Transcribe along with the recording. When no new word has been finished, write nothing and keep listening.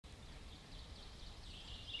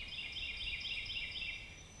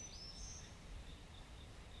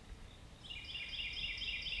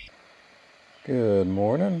Good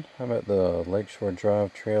morning. I'm at the Lakeshore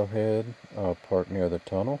Drive trailhead, parked near the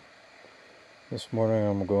tunnel. This morning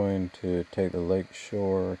I'm going to take the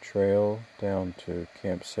Lakeshore Trail down to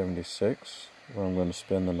Camp 76, where I'm going to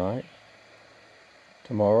spend the night.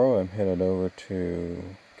 Tomorrow I'm headed over to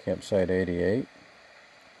Campsite 88.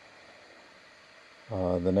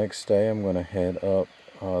 The next day I'm going to head up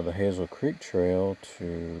the Hazel Creek Trail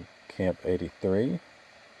to Camp 83.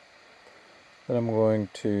 Then I'm going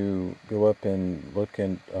to go up and look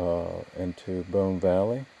into Bone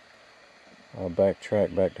Valley,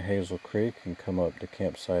 backtrack back to Hazel Creek and come up to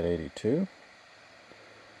Campsite 82.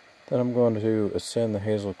 Then I'm going to ascend the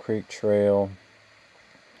Hazel Creek Trail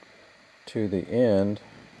to the end,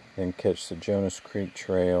 then catch the Jonas Creek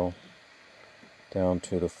Trail down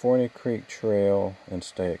to the Forney Creek Trail and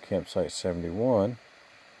stay at Campsite 71.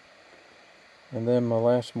 And then my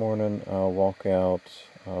last morning I'll walk out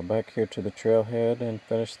back here to the trailhead and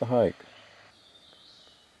finish the hike.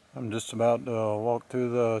 I'm just about to walk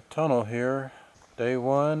through the tunnel here. Day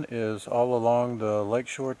one is all along the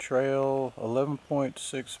Lakeshore Trail,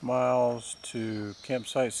 11.6 miles to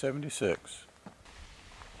Campsite 76.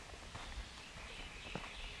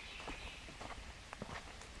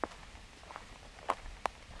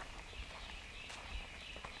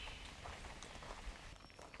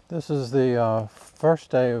 This is the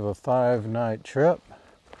first day of a 5-night trip.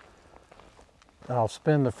 I'll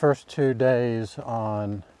spend the first 2 days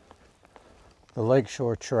on the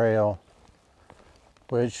Lakeshore Trail,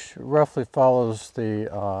 which roughly follows the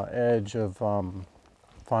edge of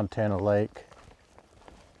Fontana Lake.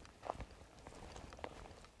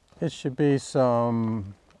 It should be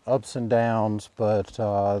some ups and downs, but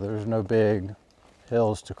there's no big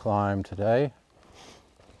hills to climb today.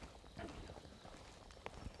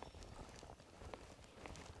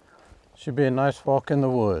 Should be a nice walk in the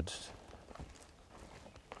woods.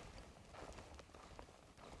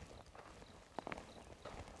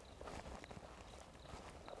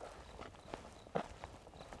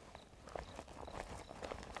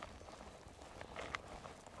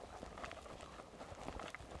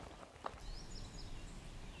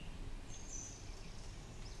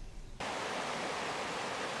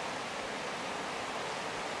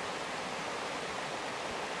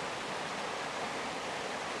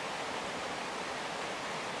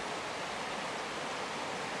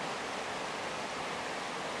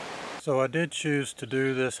 So I did choose to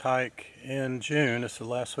do this hike in June. It's the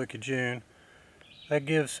last week of June. That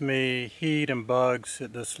gives me heat and bugs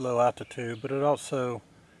at this low altitude, but it also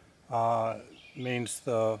means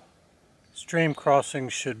the stream crossing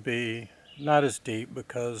should be not as deep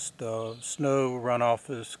because the snow runoff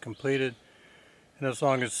is completed. And as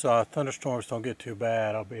long as thunderstorms don't get too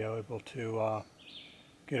bad, I'll be able to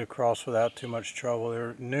get across without too much trouble. There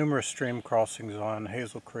are numerous stream crossings on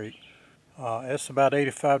Hazel Creek. It's about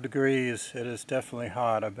 85 degrees. It is definitely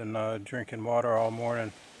hot. I've been drinking water all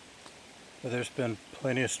morning, but there's been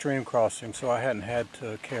plenty of stream crossings, so I hadn't had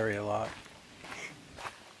to carry a lot.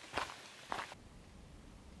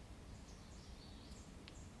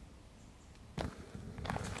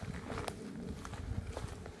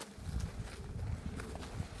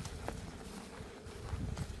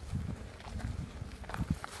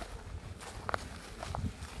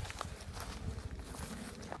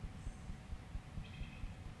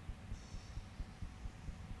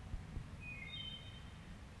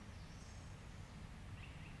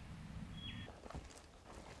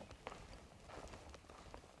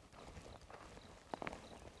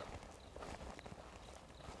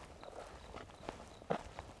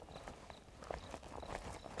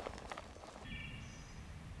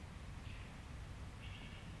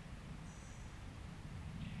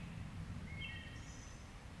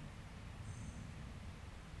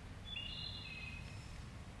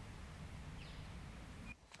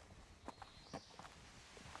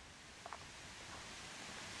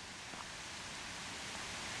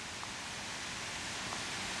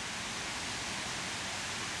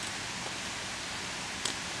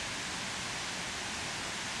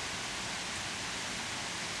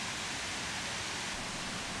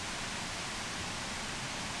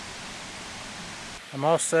 I'm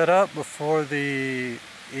all set up before the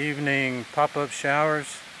evening pop-up showers.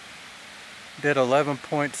 Did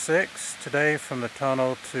 11.6 today from the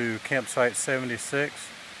tunnel to Campsite 76.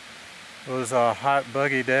 It was a hot,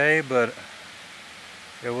 buggy day, but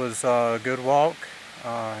it was a good walk.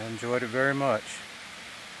 I enjoyed it very much.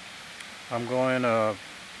 I'm going to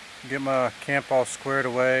get my camp all squared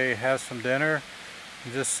away, have some dinner,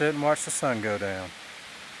 and just sit and watch the sun go down.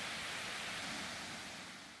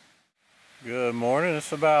 Good morning.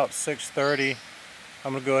 It's about 6:30.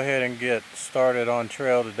 I'm going to go ahead and get started on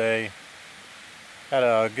trail today. Had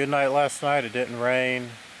a good night last night. It didn't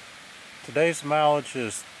rain. Today's mileage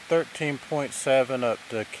is 13.7 up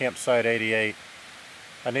to campsite 88.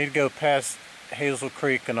 I need to go past Hazel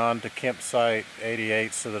Creek and on to campsite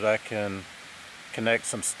 88 so that I can connect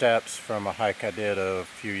some steps from a hike I did a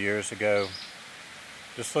few years ago.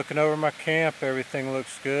 Just looking over my camp, everything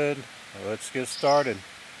looks good. Let's get started.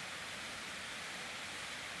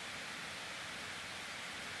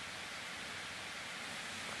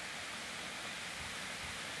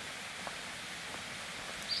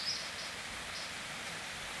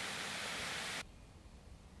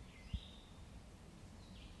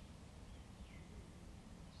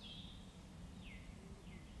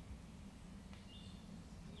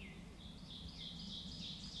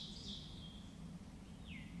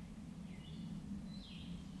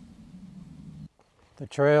 The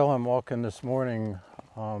trail I'm walking this morning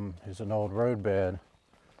is an old roadbed.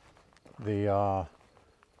 The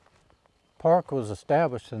park was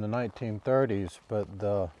established in the 1930s, but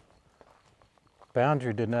the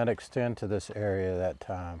boundary did not extend to this area at that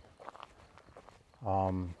time.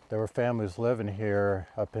 There were families living here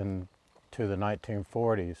up into the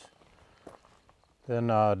 1940s. Then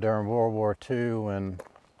during World War II, when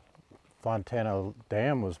Fontana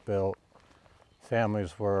Dam was built,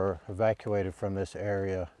 families were evacuated from this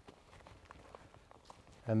area.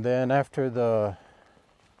 And then after the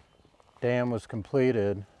dam was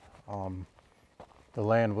completed, the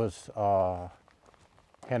land was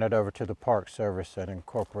handed over to the Park Service and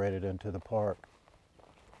incorporated into the park.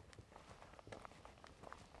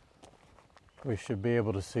 We should be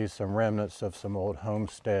able to see some remnants of some old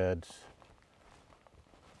homesteads.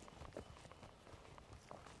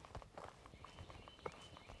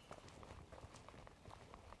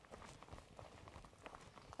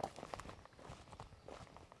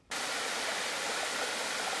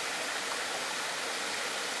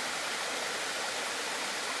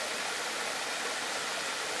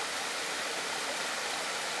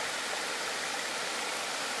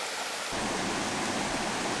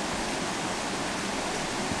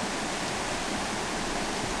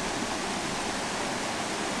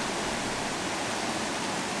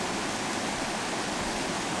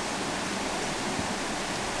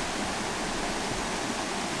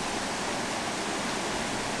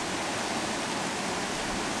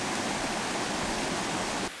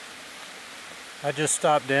 I just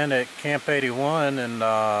stopped in at Camp 81 and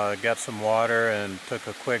got some water and took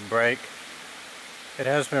a quick break. It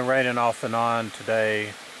has been raining off and on today.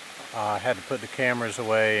 I had to put the cameras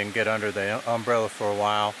away and get under the umbrella for a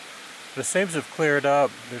while. But it seems to have cleared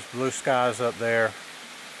up. There's blue skies up there.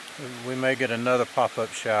 We may get another pop-up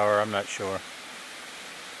shower, I'm not sure.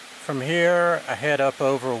 From here, I head up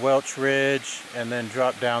over Welch Ridge and then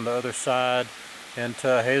drop down the other side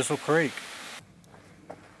into Hazel Creek.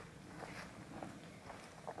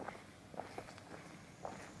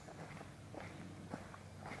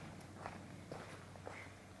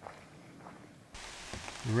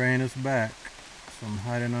 The rain is back, so I'm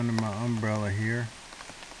hiding under my umbrella here.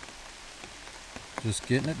 Just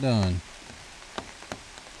getting it done.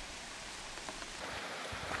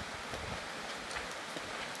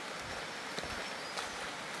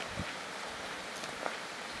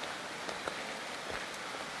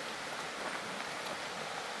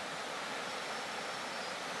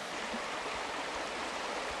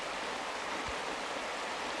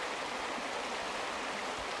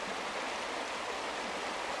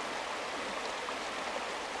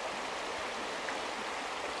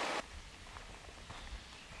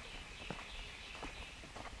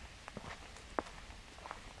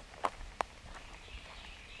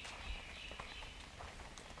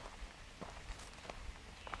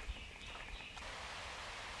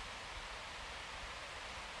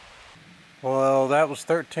 Well, that was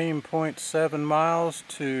 13.7 miles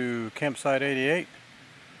to campsite 88.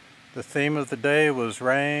 The theme of the day was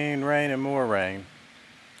rain, rain, and more rain.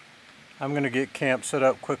 I'm going to get camp set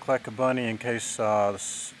up quick like a bunny in case the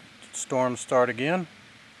storms start again.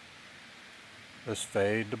 Let's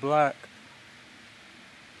fade to black.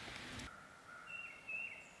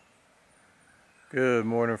 Good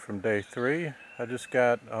morning from day 3. I just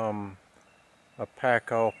got a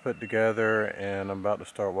pack all put together and I'm about to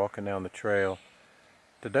start walking down the trail.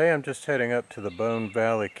 Today I'm just heading up to the Bone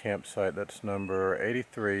Valley campsite. That's number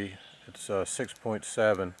 83. It's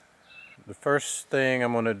 6.7. The first thing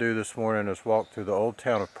I'm going to do this morning is walk through the old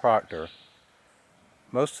town of Proctor.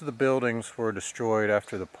 Most of the buildings were destroyed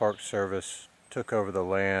after the Park Service took over the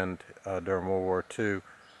land during World War II.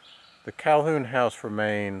 The Calhoun House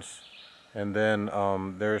remains, and then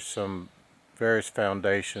there's some various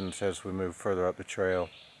foundations as we move further up the trail.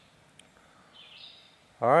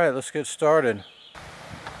 Alright, let's get started.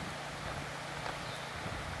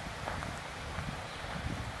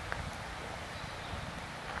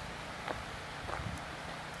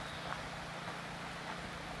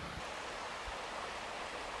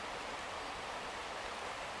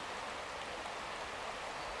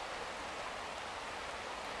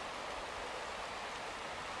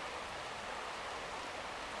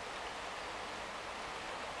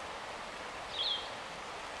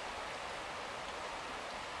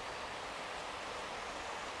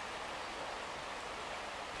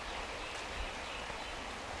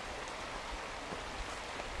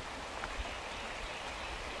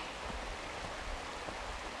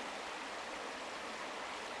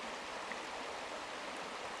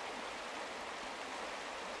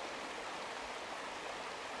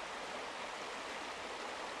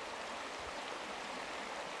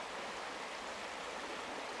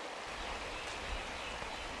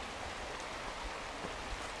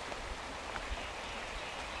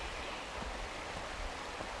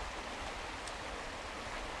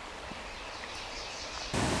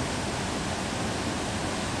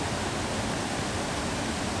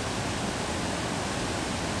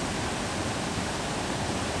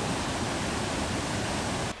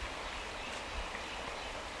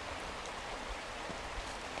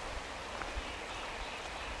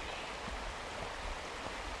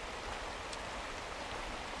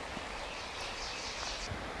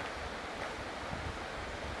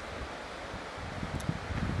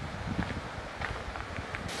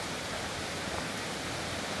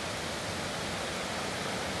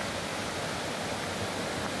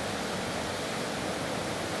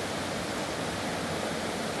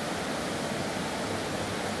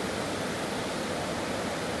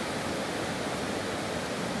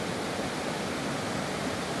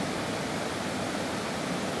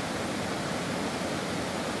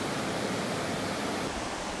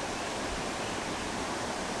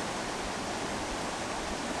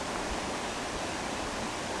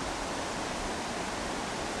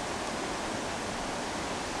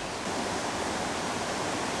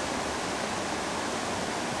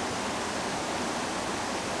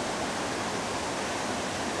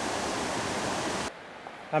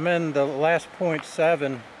 I'm in the last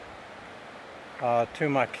 0.7 to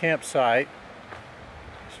my campsite.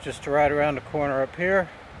 It's just right around the corner up here.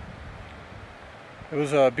 It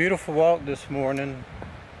was a beautiful walk this morning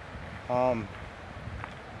through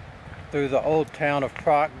the old town of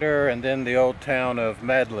Proctor and then the old town of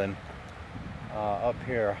Medlin up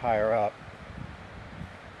here higher up.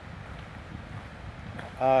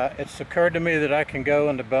 It's occurred to me that I can go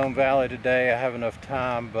into Bone Valley today. I have enough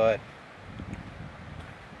time, but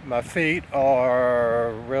my feet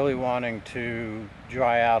are really wanting to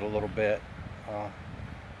dry out a little bit.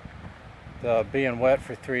 The being wet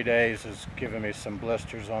for 3 days has given me some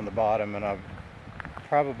blisters on the bottom, and I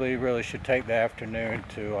probably really should take the afternoon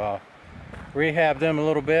to rehab them a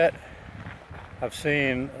little bit. I've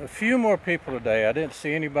seen a few more people today. I didn't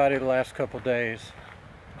see anybody the last couple days,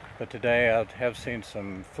 but today I have seen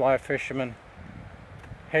some fly fishermen.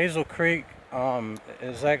 Hazel Creek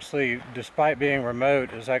is actually, despite being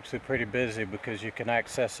remote, is actually pretty busy because you can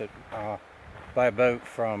access it by boat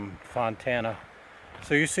from Fontana.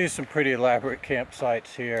 So you see some pretty elaborate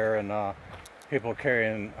campsites here, and people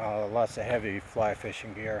carrying lots of heavy fly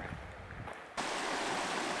fishing gear.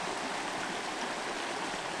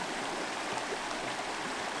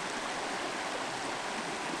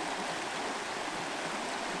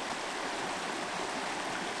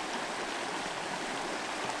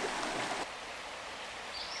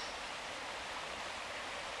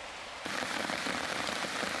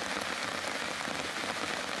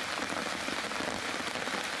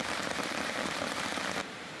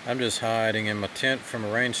 I'm just hiding in my tent from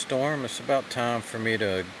a rainstorm. It's about time for me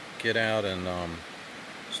to get out and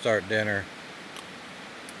start dinner.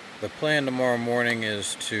 The plan tomorrow morning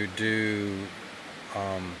is to do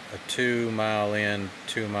a 2 mile in,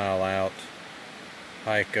 2 mile out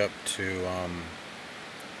hike up to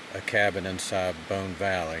a cabin inside Bone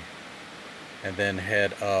Valley, and then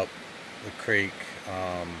head up the creek,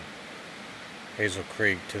 Hazel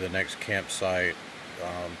Creek, to the next campsite.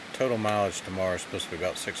 Total mileage tomorrow is supposed to be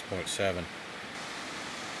about 6.7.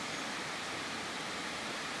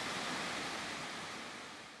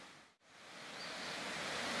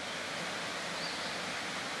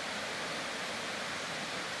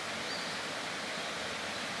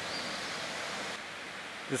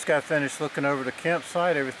 Just got finished looking over the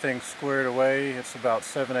campsite. Everything's squared away. It's about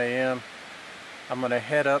 7 a.m. I'm going to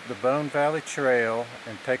head up the Bone Valley Trail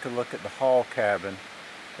and take a look at the Hall Cabin.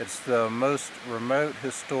 It's the most remote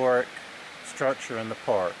historic structure in the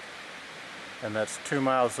park, and that's 2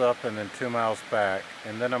 miles up and then 2 miles back.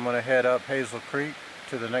 And then I'm going to head up Hazel Creek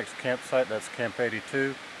to the next campsite. That's Camp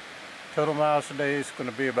 82. Total miles today is going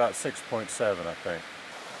to be about 6.7, I think.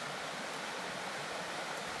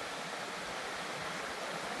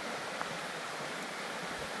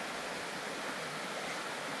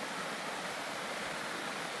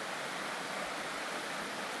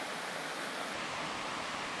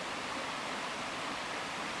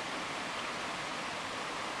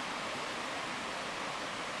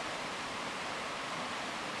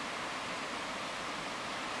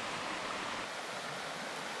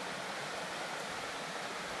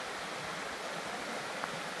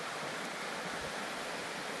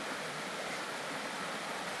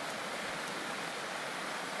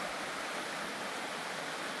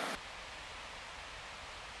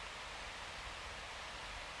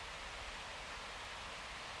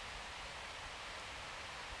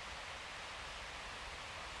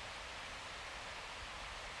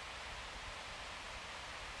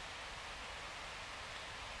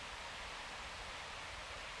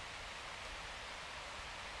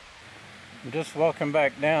 I'm just walking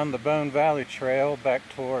back down the Bone Valley Trail back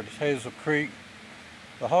towards Hazel Creek.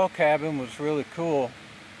 The Hall Cabin was really cool.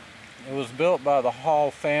 It was built by the Hall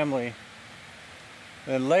family,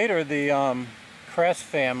 and later the Crest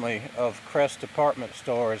family of Crest department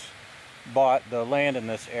stores bought the land in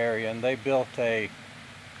this area, and they built a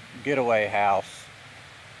getaway house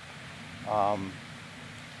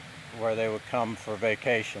where they would come for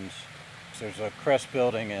vacations. So there's a Crest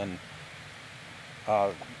building in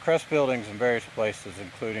Crest buildings in various places,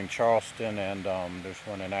 including Charleston, and there's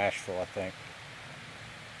one in Asheville, I think.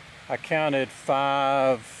 I counted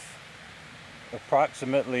 5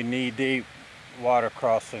 approximately knee-deep water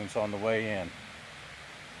crossings on the way in.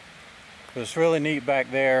 But it's really neat back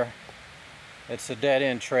there. It's a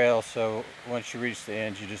dead-end trail, so once you reach the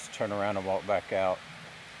end, you just turn around and walk back out.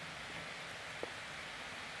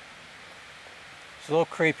 It's a little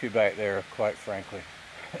creepy back there, quite frankly.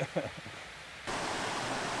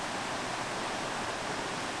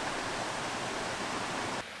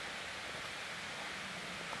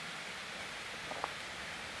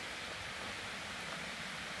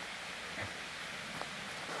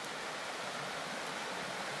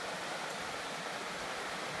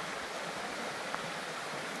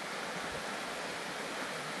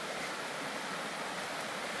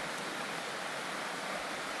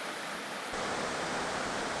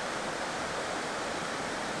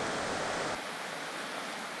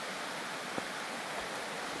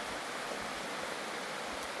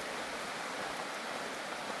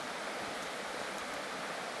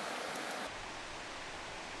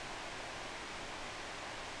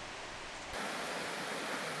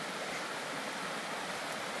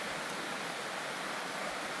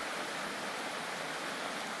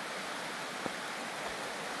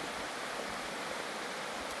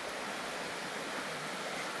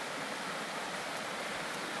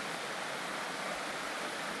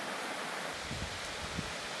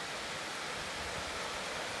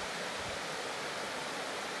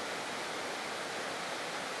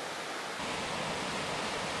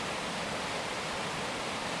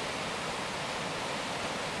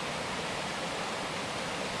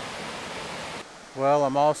 Well,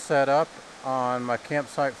 I'm all set up on my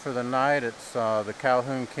campsite for the night. It's the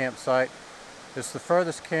Calhoun campsite. It's the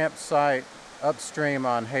furthest campsite upstream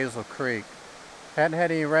on Hazel Creek. Hadn't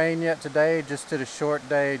had any rain yet today, just did a short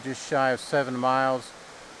day, just shy of 7 miles.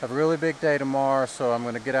 Have a really big day tomorrow, so I'm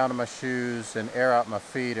going to get out of my shoes and air out my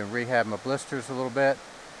feet and rehab my blisters a little bit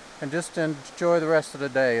and just enjoy the rest of the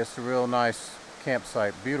day. It's a real nice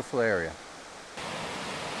campsite, beautiful area.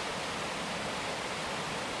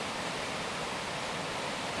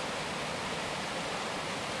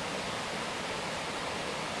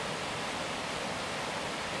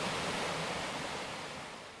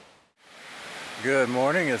 Good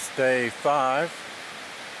morning, it's day 5.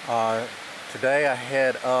 Today I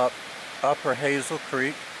head up Upper Hazel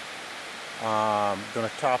Creek. I'm going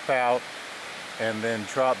to top out and then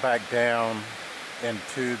drop back down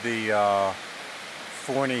into the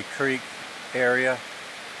Forney Creek area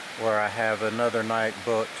where I have another night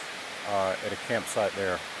booked at a campsite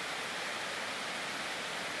there.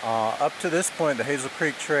 Up to this point, the Hazel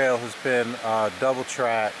Creek Trail has been double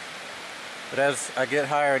track, but as I get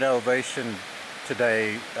higher in elevation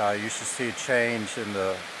today, you should see a change in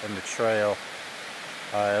the trail.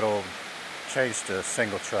 It'll change to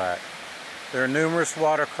single track. There are numerous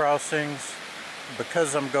water crossings.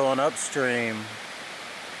 Because I'm going upstream,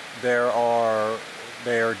 they are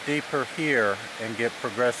deeper here and get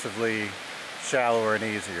progressively shallower and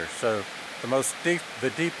easier. So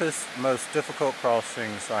the deepest, most difficult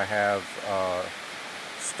crossings I have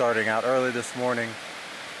starting out early this morning,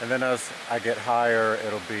 and then as I get higher,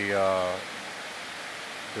 it'll be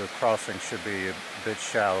the crossing should be a bit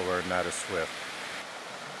shallower and not as swift.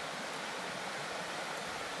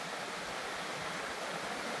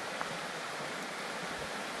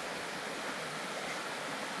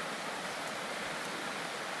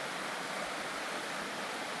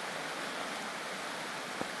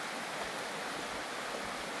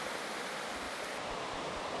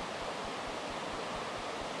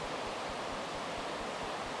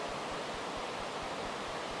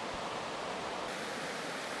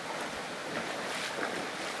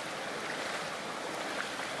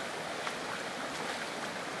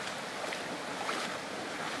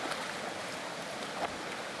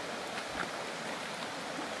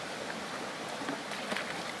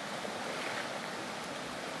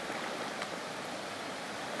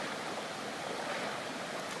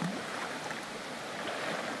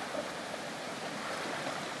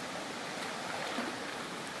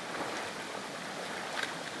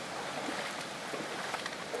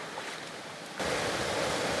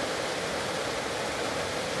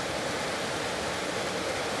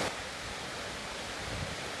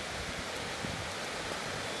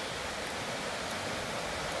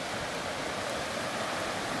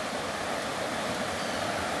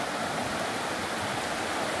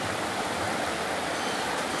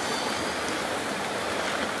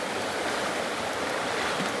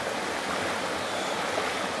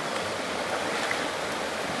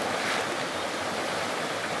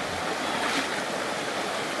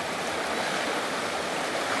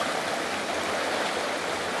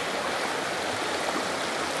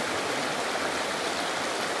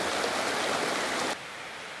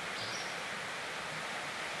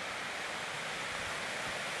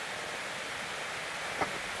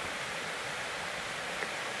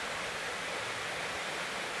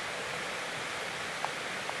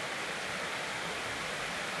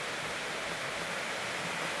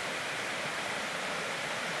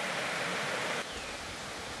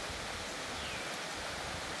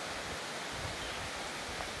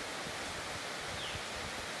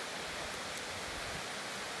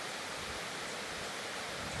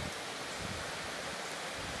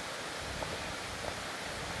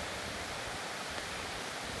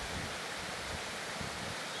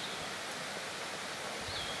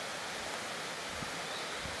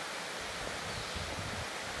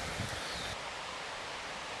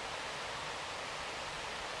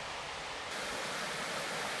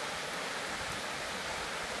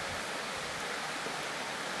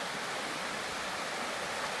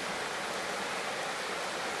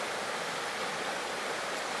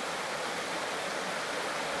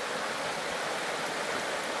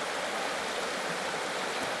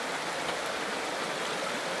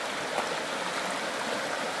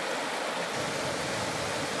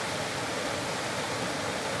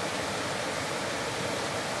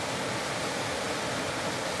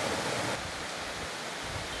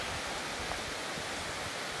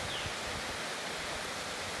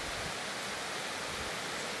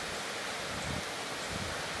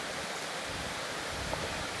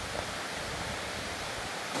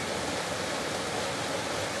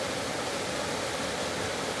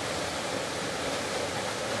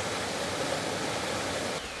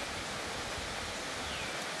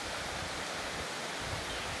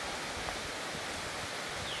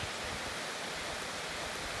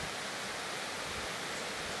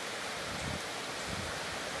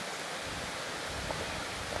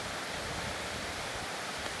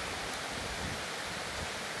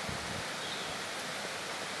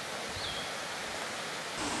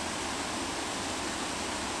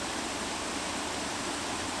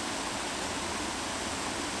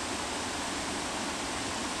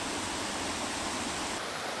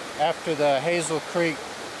 after the Hazel Creek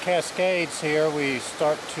Cascades here, we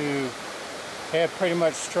start to head pretty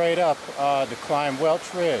much straight up to climb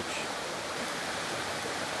Welch Ridge.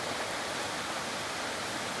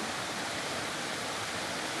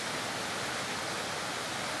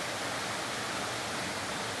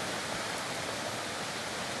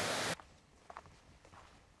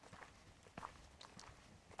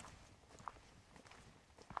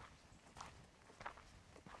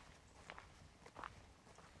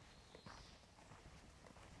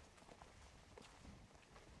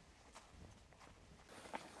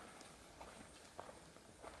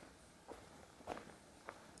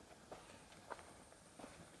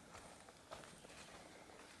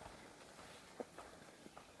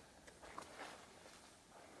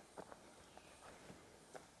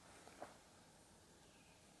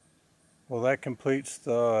 Well, that completes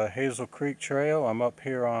the Hazel Creek Trail. I'm up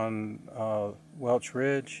here on Welch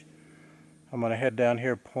Ridge. I'm going to head down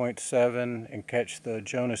here point 7 and catch the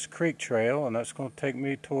Jonas Creek Trail, and that's going to take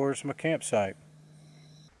me towards my campsite.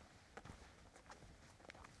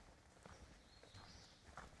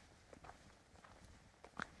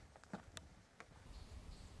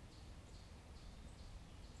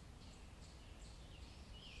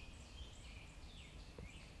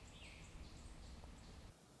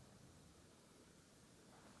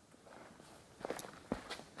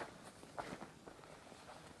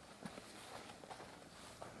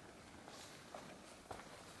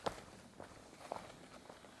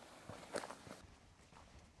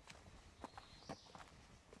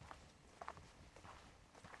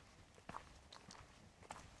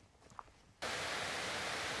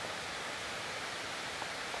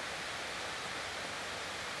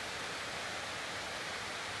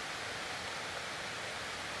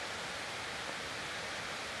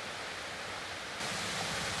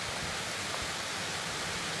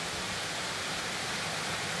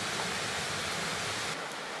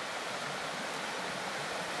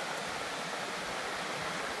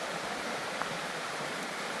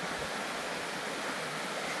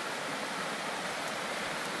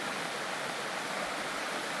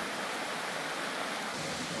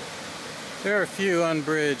 There are a few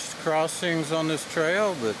unbridged crossings on this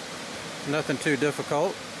trail, but nothing too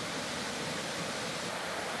difficult.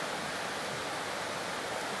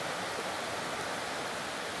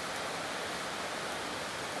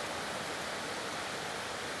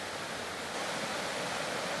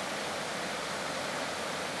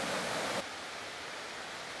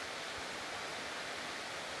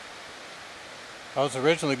 I was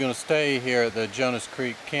originally going to stay here at the Jonas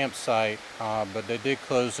Creek campsite, but they did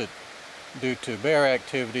close it due to bear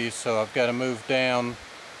activities, so I've got to move down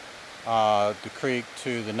the creek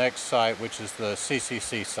to the next site, which is the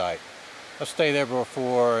CCC site. I've stayed there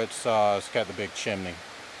before. It's got the big chimney.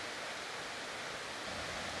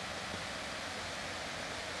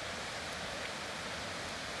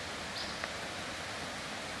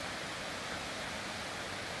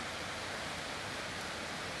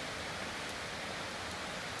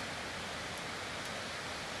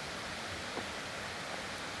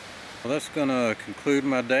 Well, that's going to conclude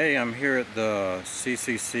my day. I'm here at the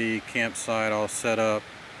CCC campsite all set up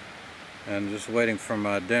and just waiting for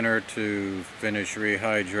my dinner to finish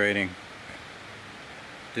rehydrating.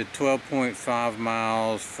 Did 12.5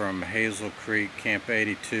 miles from Hazel Creek, Camp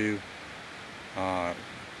 82.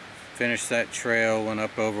 Finished that trail, went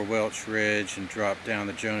up over Welch Ridge and dropped down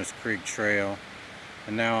the Jonas Creek Trail.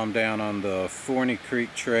 And now I'm down on the Forney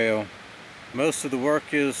Creek Trail. Most of the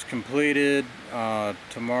work is completed.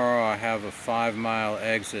 Tomorrow I have a 5-mile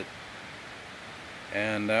exit,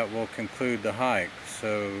 and that will conclude the hike.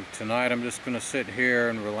 So tonight I'm just going to sit here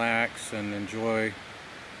and relax and enjoy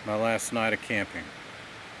my last night of camping.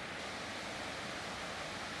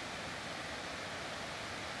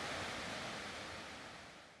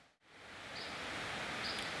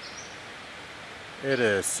 It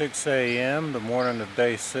is 6 a.m. the morning of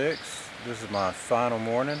day 6. This is my final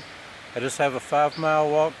morning. I just have a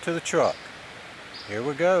 5-mile walk to the truck. Here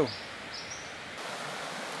we go.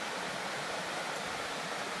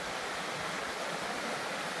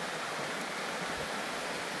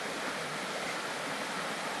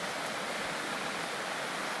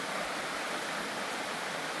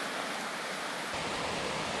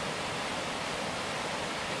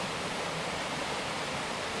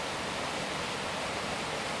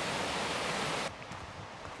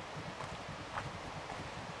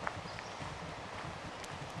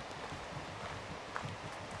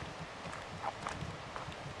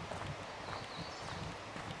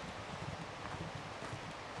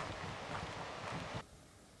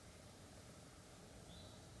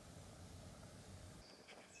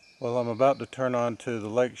 Well, I'm about to turn onto the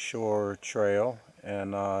Lakeshore trail,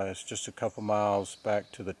 and it's just a couple miles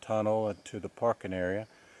back to the tunnel and to the parking area.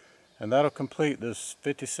 And that'll complete this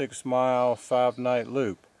 56-mile, 5-night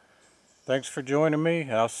loop. Thanks for joining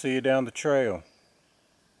me. I'll see you down the trail.